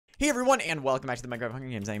Hey everyone, and welcome back to the Minecraft Hunger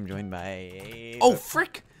Games. I am joined by... Oh,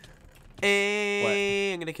 frick! Hey,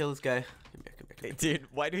 what? I'm gonna kill this guy. Come here. Hey, dude,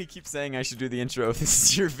 why do he keep saying I should do the intro? This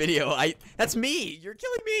is your video. That's me! You're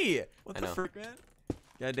killing me! What the frick, man?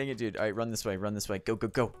 God dang it, dude. Alright, run this way, run this way. Go, go,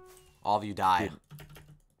 go. All of you die.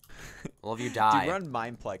 All of you die. Dude, we're on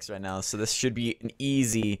Mineplex right now, so this should be an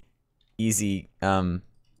easy, fun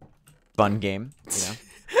game, you know?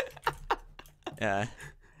 Yeah.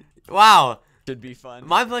 Wow! Should be fun.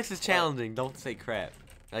 Mineplex is challenging. Don't say crap.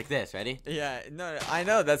 Like this, ready? Yeah, no, I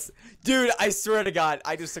know, that's... Dude, I swear to God,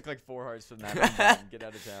 I just took like 4 hearts from that. I'm done. Get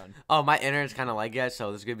out of town. Oh, my internet's kind of laggy,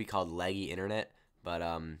 so this is gonna be called laggy internet. But,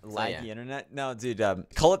 Laggy internet? No, dude,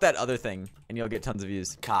 call it that other thing, and you'll get tons of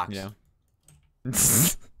views. Cox. You know?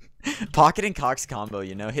 Pocket and Cox combo,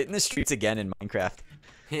 you know? Hitting the streets again in Minecraft.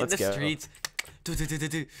 Hitting the streets.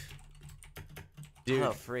 Dude,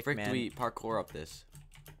 frick, man. man. Do we parkour up this?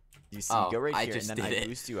 You see, go right here, and then I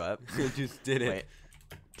boost you up. I just did it. Wait.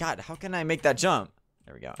 God, how can I make that jump?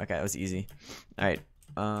 There we go. Okay, that was easy. All right.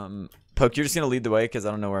 Poke, you're just gonna lead the way because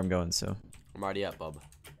I don't know where I'm going. So. I'm already up, bub.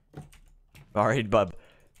 All right, bub.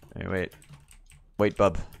 All right, wait,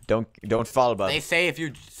 bub. Don't follow, bub. They say if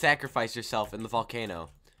you sacrifice yourself in the volcano,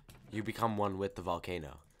 you become one with the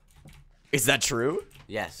volcano. Is that true?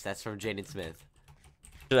 Yes, that's from Jaden Smith.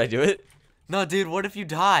 Should I do it? No, dude. What if you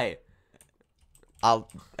die?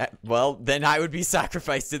 Well, then I would be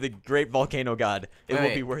sacrificed to the great volcano god. It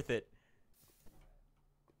will be worth it.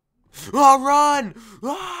 Oh, run!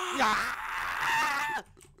 Ah!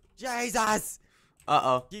 Jesus!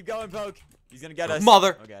 Uh-oh. Keep going, Poke. He's gonna get us.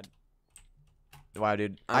 Mother! Oh, God. Wow,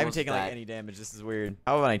 dude. I haven't taken, like, any damage. This is weird.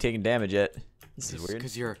 How haven't I taken damage yet? This is weird.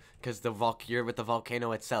 Because you're with the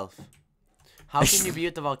volcano itself. How can you be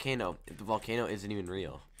with the volcano if the volcano isn't even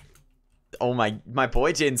real? Oh, my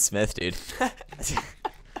boy Jaden Smith, dude.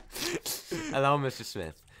 Hello, Mr.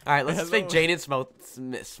 Smith. All right, let's just make Jaden Smith.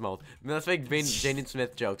 Let's make Jaden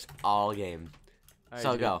Smith jokes all game. Right,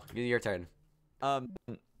 so dude. Go. Your turn.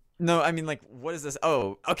 No, I mean, like, what is this?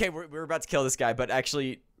 Oh, okay, we're about to kill this guy, but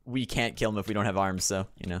actually, we can't kill him if we don't have arms, so,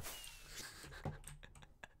 you know.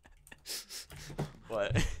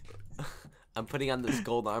 What? I'm putting on this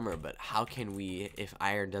gold armor, but how can we if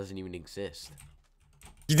iron doesn't even exist?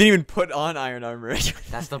 You didn't even put on iron armor.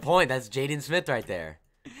 That's the point. That's Jaden Smith right there.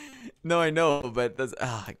 No, I know, but that's...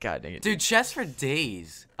 Ah, oh, God dang it. Dude, chess for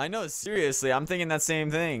days. I know, seriously. I'm thinking that same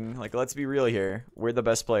thing. Like, let's be real here. We're the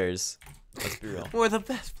best players. Let's be real. We're the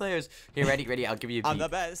best players. Here, ready? I'll give you a beat. I'm the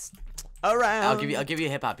best around. I'll give you a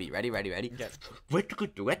hip-hop beat. Ready? Okay.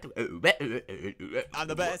 I'm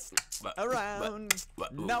the best around.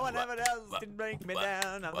 No one ever else can break me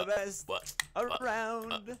down. I'm the best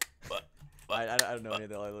around. I don't know any of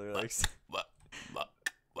the lyrics.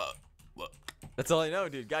 That's all I know,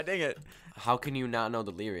 dude. God dang it. How can you not know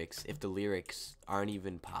the lyrics if the lyrics aren't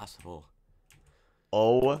even possible?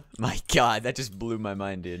 Oh my God, that just blew my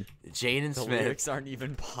mind, dude. Jaden Smith. The lyrics aren't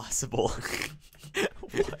even possible.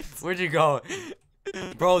 What? Where'd you go?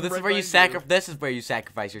 Bro, this is where you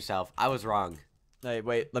sacrifice yourself. I was wrong. Hey,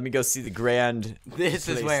 wait, let me go see the grand This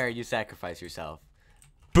is where you sacrifice yourself.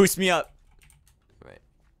 Boost me up. Right.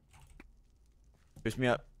 Boost me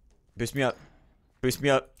up. Boost me up. Boost me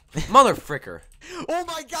up. Mother fricker. Oh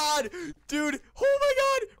my God, dude. Oh my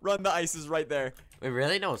God. Run, the ice is right there. Wait,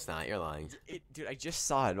 really? No, it's not. You're lying. Dude, I just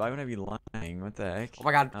saw it. Why would I be lying? What the heck? Oh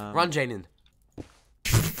my God. Run, Jaden.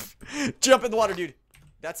 Jump in the water, dude.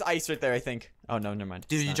 That's ice right there, I think. Oh, no, never mind.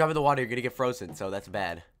 Dude, you jump in the water, you're gonna get frozen, so that's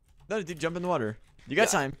bad. No, dude, jump in the water. You got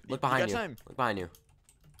time. Look behind you. Time. Look behind you.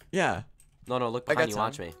 Yeah. No, look behind you.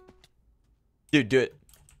 Watch me. Dude, do it.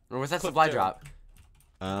 Where's that supply drop?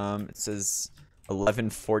 It says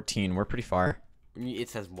 11:14. We're pretty far. It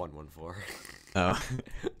says 114. Oh.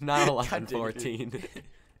 Not 11:14.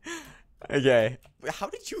 Okay. How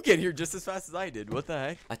did you get here just as fast as I did? What the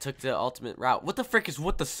heck? I took the ultimate route. What the frick is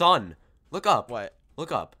with the sun? Look up. What?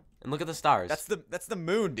 Look up and look at the stars. That's the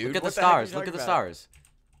moon, dude. Look at the stars. Look at the stars.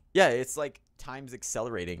 Yeah, it's like time's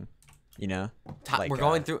accelerating. You know. We're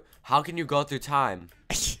going through. How can you go through time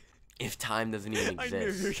if time doesn't even exist? I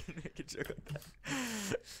knew you were gonna make a joke like that.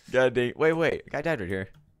 God dang. Wait. A guy died right here.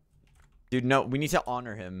 Dude, no. We need to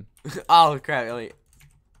honor him. Oh crap! Wait.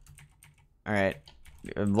 All right.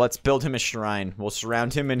 Let's build him a shrine. We'll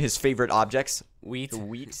surround him in his favorite objects. Wheat,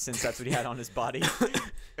 since that's what he had on his body.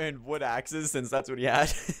 And wood axes, since that's what he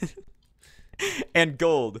had. And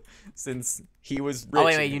gold, since he was rich. Oh,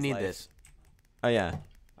 wait, you need this. Oh, yeah.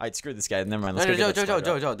 Alright, screw this guy. Never mind. Let's Joe,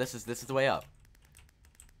 this is the way up.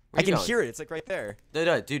 I can hear it. It's like right there.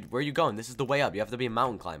 No, dude, where are you going? This is the way up. You have to be a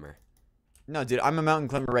mountain climber. No, dude, I'm a mountain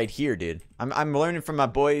climber right here, dude. I'm learning from my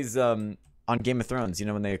boys on on Game of Thrones. You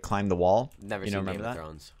know when they climb the wall? Never you seen remember Game of that?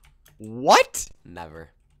 Thrones. What? Never.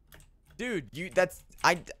 Dude,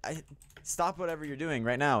 I stop whatever you're doing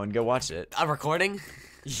right now and go watch it. I'm recording?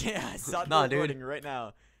 Yeah, stop No, recording right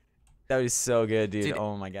now. That was so good, dude.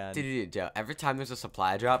 Oh my god. Dude, Joe, every time there's a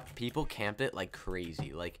supply drop, people camped it like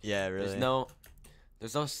crazy. Like, yeah, really.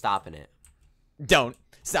 There's no stopping it. Don't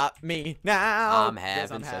stop me now. I'm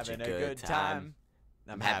having such a good time.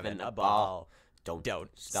 I'm having a ball. Don't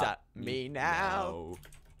stop me now.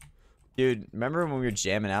 Dude, remember when we were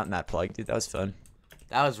jamming out in that plug, dude? That was fun.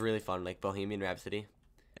 That was really fun, like Bohemian Rhapsody.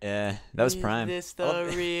 Yeah, that was prime. Is this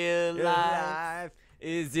the real life?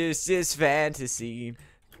 Is this just fantasy?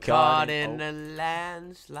 Caught in a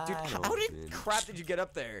landslide. Dude, how crap did you get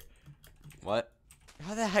up there? What?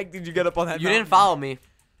 How the heck did you get up on that You mountain? didn't follow me.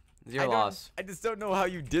 It's your loss. I just don't know how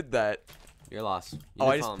you did that. Your loss.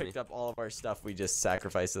 I just picked up all of our stuff we just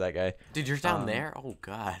sacrificed to that guy. Dude, you're down there? Oh,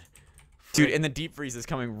 God. Dude, and the deep freeze is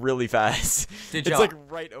coming really fast. It's like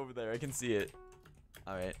right over there. I can see it.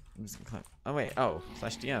 All right. I'm just gonna climb. Oh, wait. Oh,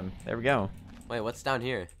 /DM. There we go. Wait, what's down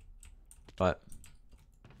here? What?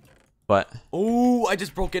 Oh, I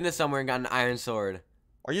just broke into somewhere and got an iron sword.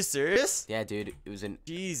 Are you serious? Yeah, dude. It was in...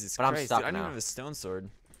 Jesus But Christ. I'm stuck Dude, I don't now. even have a stone sword.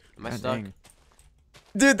 Am I stuck? Dang.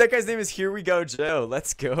 Dude, that guy's name is Here We Go Joe.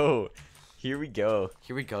 Let's go. Here we go.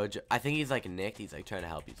 Here we go, Joe. I think he's like Nick. He's like trying to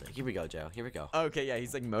help. He's like, here we go, Joe. Here we go. Okay, yeah,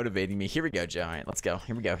 he's like motivating me. Here we go, Joe. All right, let's go.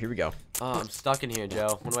 Here we go. Here we go. Oh, I'm stuck in here,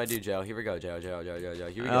 Joe. What do I do, Joe? Here we go, Joe. Here we go, Joe.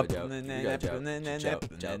 Here we go, Joe. Here we go, Joe.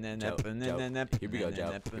 Here we go,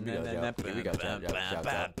 Joe. Here we go, Joe.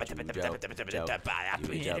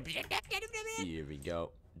 Here we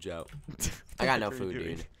go, Joe. I got no food,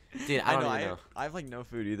 dude. Dude, I don't even know. I have like no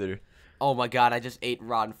food either. Oh my god, I just ate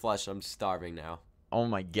rotten flesh. I'm starving now. Oh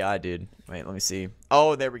my god, dude. Wait, let me see.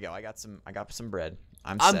 Oh, there we go. I got some bread.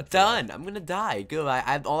 I'm done. I'm gonna die. Good.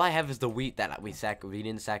 All I have is the wheat that we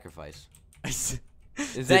didn't sacrifice. Is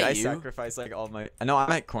that you? I sacrificed like all my. No, I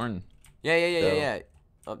meant corn. Yeah.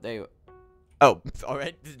 Oh, there you go. Oh, all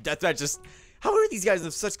right. That's not just. How are these guys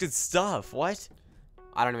have such good stuff? What?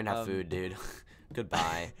 I don't even have food, dude.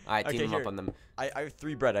 Goodbye. All right, team up on them. I have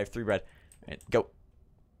 3 bread. All right, go.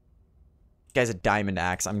 Guy's a diamond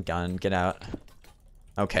axe. I'm done. Get out.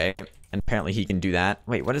 Okay. And apparently he can do that.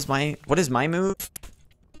 Wait, what is my move?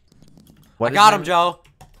 I got him, Joe.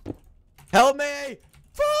 Help me!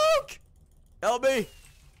 Fuck! Help me!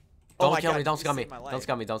 Don't kill me. Don't scum me. Don't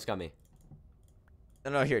scum me. Don't scum me.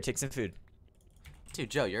 No, here. Take some food. Dude,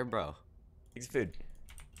 Joe, you're a bro. Take some food.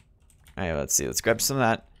 All right, let's see. Let's grab some of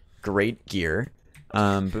that great gear.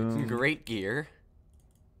 Boom. Great gear.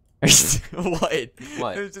 What? It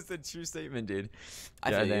was just a true statement, dude.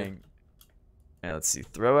 I feel you. Alright, let's see.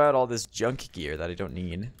 Throw out all this junk gear that I don't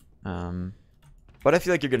need. But I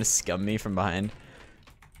feel like you're gonna scum me from behind.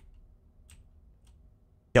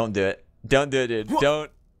 Don't do it. Don't do it, dude.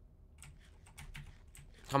 Don't.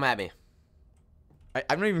 Come at me.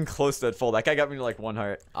 I'm not even close to that full. That guy got me to like 1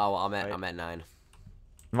 heart. Oh, well, I'm at 9.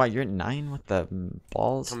 Wow, you're at 9 with the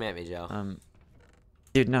balls? Come at me, Joe.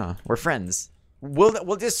 Dude, no. We're friends.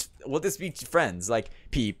 We'll just be friends. Like,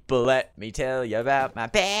 people, let me tell you about my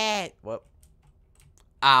pet. What?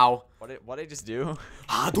 Ow. What did I just do?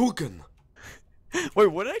 Hadouken. Wait,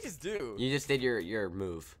 what did I just do? You just did your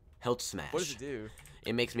move. Hilt smash. What does it do?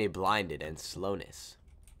 It makes me blinded and slowness.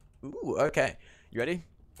 Ooh, okay. You ready?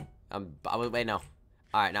 Wait, no.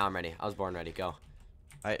 All right, now I'm ready. I was born ready. Go.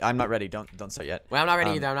 I'm not ready. Don't start yet. Wait, I'm not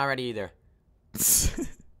ready either. I'm not ready either.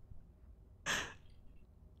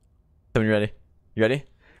 Tell me ready. You ready?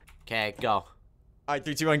 Okay, go. All right,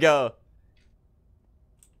 3, 2, 1, go.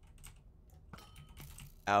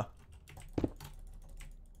 Ow.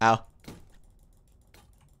 Ow.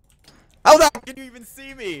 How the heck can you even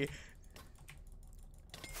see me?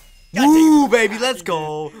 Woo, baby, let's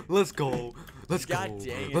go. Let's go. Let's go. God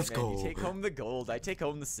dang it, Let's man. go. You take home the gold. I take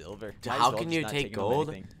home the silver. How can you take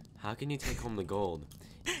gold? How can you take home the gold?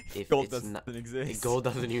 If gold doesn't exist. Gold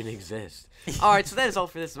doesn't even exist. Alright, so that is all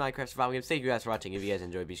for this Minecraft survival game. Thank you guys for watching. If you guys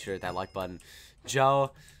enjoyed, be sure to hit that like button.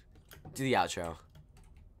 Joe, do the outro.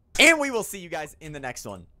 And we will see you guys in the next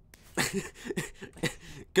one.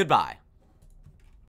 Goodbye.